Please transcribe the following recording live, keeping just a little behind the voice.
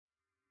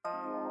Hello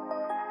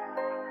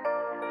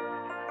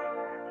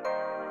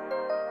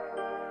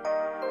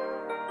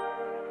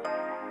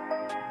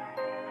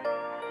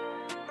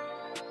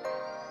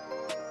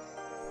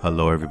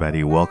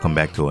everybody, welcome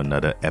back to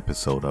another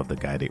episode of the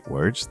Guided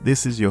Words.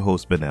 This is your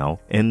host Benel,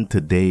 and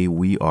today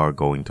we are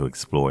going to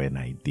explore an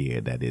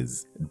idea that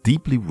is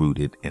deeply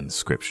rooted in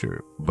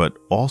scripture, but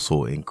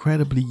also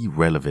incredibly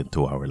relevant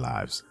to our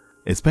lives,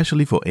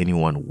 especially for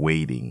anyone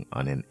waiting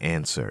on an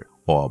answer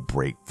or a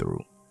breakthrough.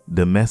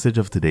 The message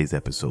of today's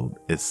episode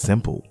is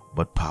simple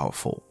but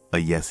powerful. A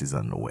yes is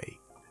on the way.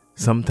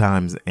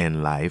 Sometimes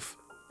in life,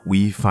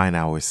 we find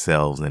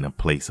ourselves in a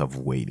place of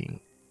waiting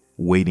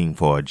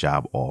for a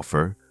job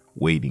offer,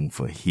 waiting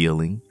for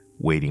healing,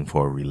 waiting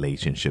for a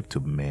relationship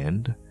to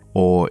mend,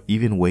 or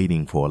even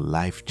waiting for a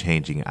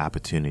life-changing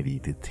opportunity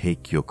to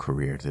take your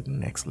career to the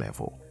next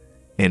level.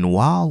 And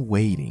while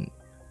waiting,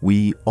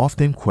 we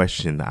often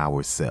question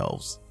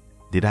ourselves.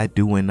 Did I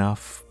do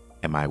enough?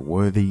 Am I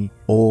worthy?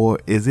 Or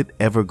is it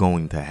ever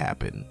going to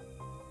happen?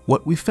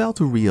 What we fail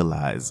to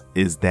realize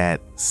is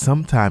that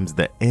sometimes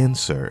the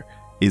answer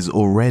is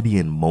already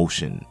in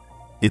motion.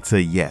 It's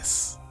a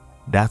yes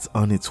that's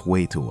on its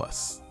way to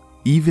us,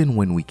 even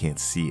when we can't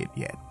see it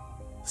yet.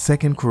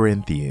 2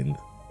 Corinthians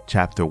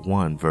chapter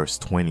 1 verse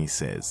 20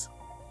 says,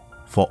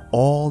 "For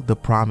all the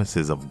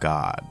promises of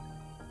God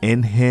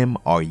in him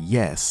are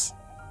yes,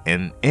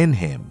 and in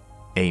him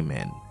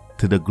amen,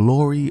 to the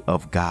glory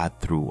of God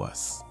through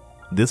us."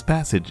 This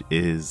passage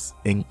is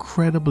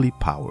incredibly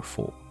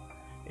powerful.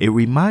 It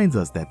reminds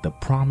us that the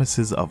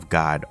promises of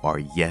God are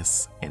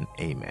yes and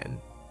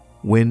amen.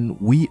 When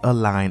we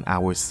align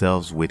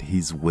ourselves with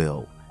his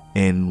will,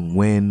 and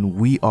when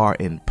we are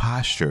in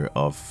posture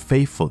of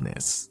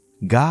faithfulness,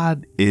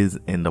 God is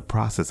in the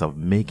process of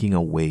making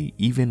a way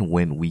even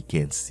when we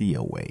can't see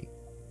a way.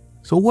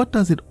 So what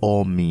does it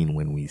all mean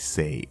when we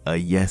say a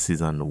yes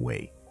is on the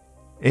way?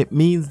 It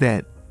means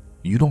that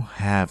you don't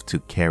have to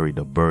carry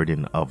the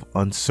burden of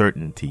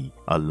uncertainty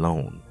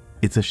alone.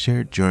 It's a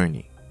shared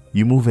journey.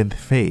 You move in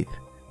faith,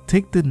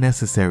 take the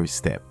necessary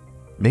step,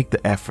 make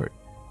the effort,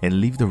 and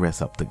leave the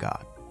rest up to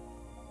God.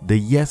 The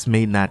yes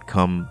may not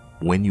come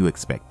when you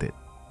expect it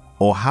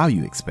or how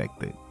you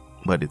expect it,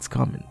 but it's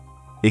coming.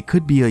 It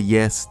could be a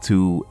yes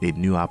to a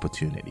new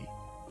opportunity,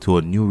 to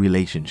a new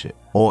relationship,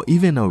 or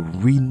even a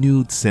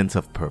renewed sense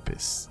of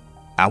purpose.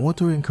 I want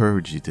to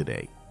encourage you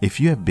today.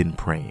 If you have been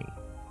praying,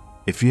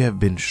 if you have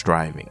been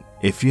striving,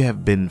 if you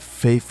have been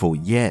faithful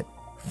yet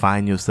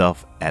find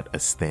yourself at a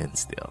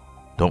standstill,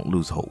 don't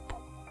lose hope.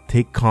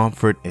 Take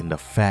comfort in the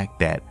fact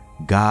that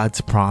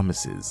God's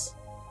promises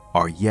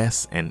are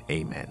yes and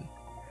amen.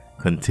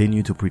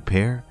 Continue to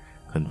prepare,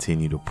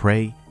 continue to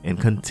pray, and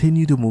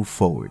continue to move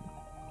forward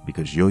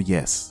because your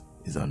yes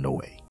is on the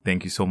way.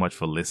 Thank you so much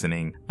for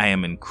listening. I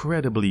am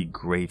incredibly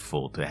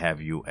grateful to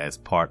have you as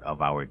part of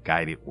our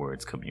Guided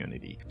Words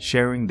community,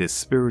 sharing this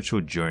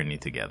spiritual journey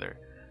together.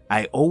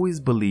 I always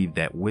believe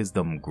that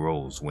wisdom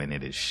grows when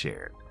it is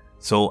shared.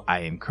 So I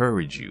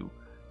encourage you,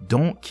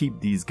 don't keep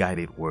these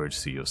guided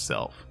words to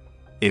yourself.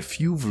 If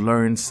you've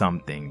learned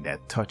something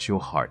that touched your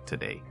heart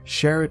today,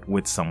 share it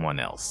with someone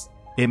else.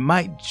 It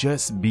might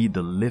just be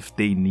the lift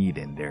they need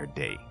in their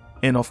day.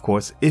 And of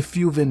course, if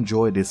you've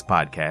enjoyed this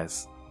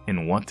podcast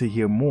and want to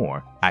hear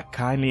more, I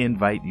kindly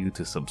invite you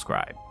to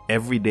subscribe.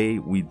 Every day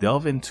we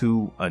delve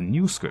into a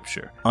new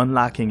scripture,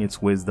 unlocking its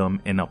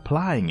wisdom and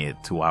applying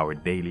it to our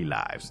daily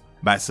lives.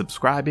 By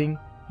subscribing,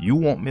 you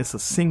won't miss a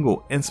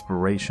single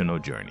inspirational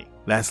journey.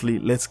 Lastly,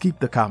 let's keep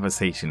the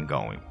conversation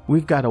going.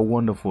 We've got a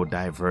wonderful,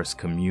 diverse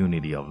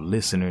community of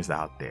listeners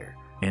out there,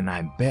 and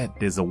I bet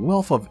there's a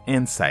wealth of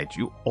insight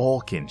you all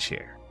can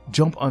share.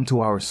 Jump onto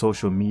our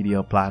social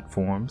media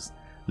platforms.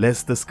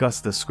 Let's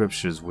discuss the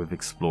scriptures we've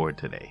explored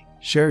today.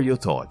 Share your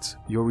thoughts,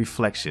 your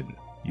reflection.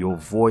 Your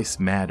voice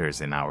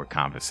matters in our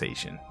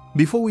conversation.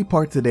 Before we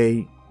part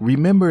today,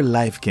 remember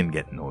life can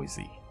get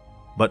noisy,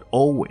 but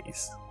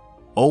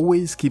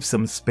always keep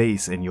some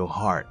space in your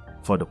heart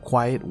for the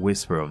quiet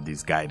whisper of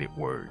these guided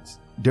words.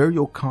 They're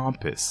your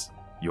compass,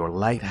 your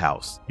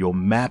lighthouse, your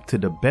map to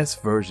the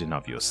best version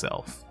of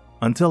yourself.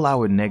 Until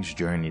our next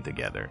journey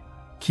together,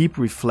 keep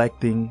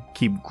reflecting,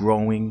 keep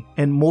growing,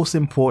 and most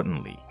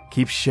importantly,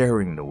 keep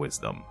sharing the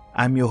wisdom.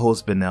 I'm your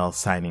host Benel,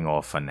 signing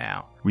off for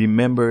now.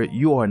 Remember,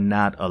 you are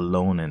not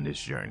alone in this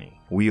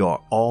journey. We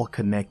are all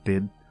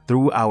connected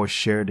through our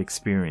shared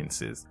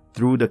experiences,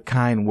 through the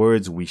kind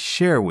words we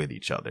share with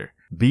each other.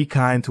 Be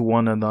kind to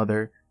one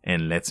another,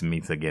 and let's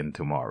meet again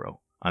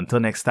tomorrow. Until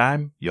next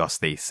time, y'all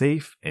stay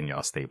safe and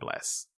y'all stay blessed.